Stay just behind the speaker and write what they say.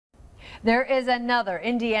There is another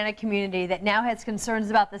Indiana community that now has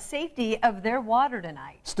concerns about the safety of their water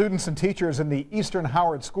tonight. Students and teachers in the Eastern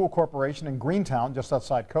Howard School Corporation in Greentown, just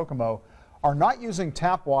outside Kokomo, are not using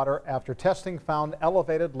tap water after testing found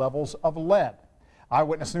elevated levels of lead.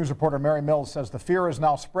 Eyewitness News reporter Mary Mills says the fear is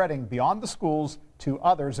now spreading beyond the schools to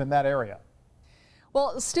others in that area.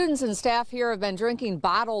 Well, students and staff here have been drinking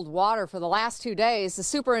bottled water for the last 2 days. The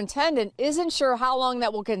superintendent isn't sure how long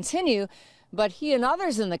that will continue, but he and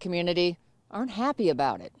others in the community aren't happy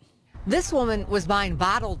about it. This woman was buying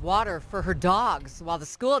bottled water for her dogs while the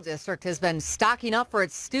school district has been stocking up for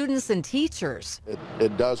its students and teachers.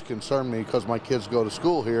 It does concern me because my kids go to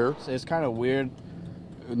school here. It's kind of weird.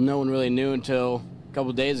 No one really knew until a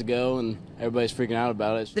couple days ago, and everybody's freaking out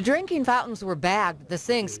about it. The drinking fountains were bagged, the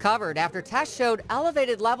sinks covered after tests showed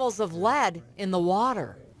elevated levels of lead in the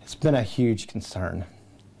water. It's been a huge concern.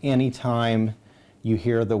 Anytime you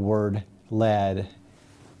hear the word lead,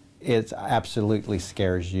 it absolutely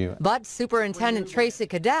scares you. But Superintendent Tracy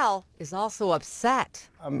Cadell is also upset.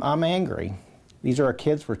 I'm angry. These are our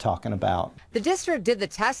kids we're talking about. The district did the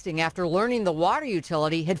testing after learning the water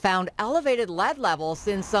utility had found elevated lead levels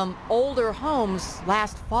in some older homes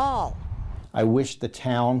last fall. I wish the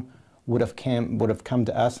town would have come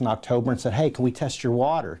to us in October and said, hey, can we test your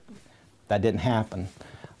water? That didn't happen.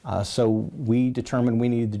 So we determined we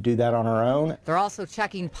needed to do that on our own. They're also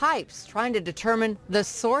checking pipes, trying to determine the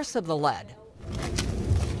source of the lead.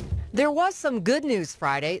 There was some good news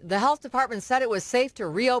Friday. The health department said it was safe to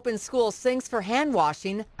reopen school sinks for hand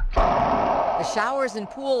washing, the showers and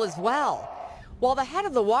pool as well. While the head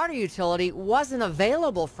of the water utility wasn't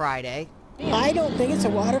available Friday. I don't think it's a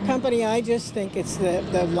water company. I just think it's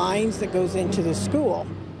the lines that goes into the school.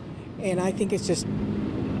 And I think it's just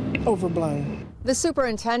overblown. The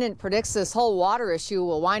superintendent predicts this whole water issue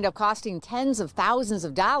will wind up costing tens of thousands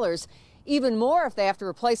of dollars, even more if they have to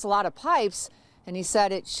replace a lot of pipes. And he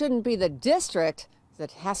said it shouldn't be the district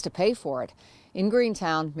that has to pay for it. In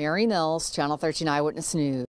Greentown, Mary Mills, Channel 13 Eyewitness News.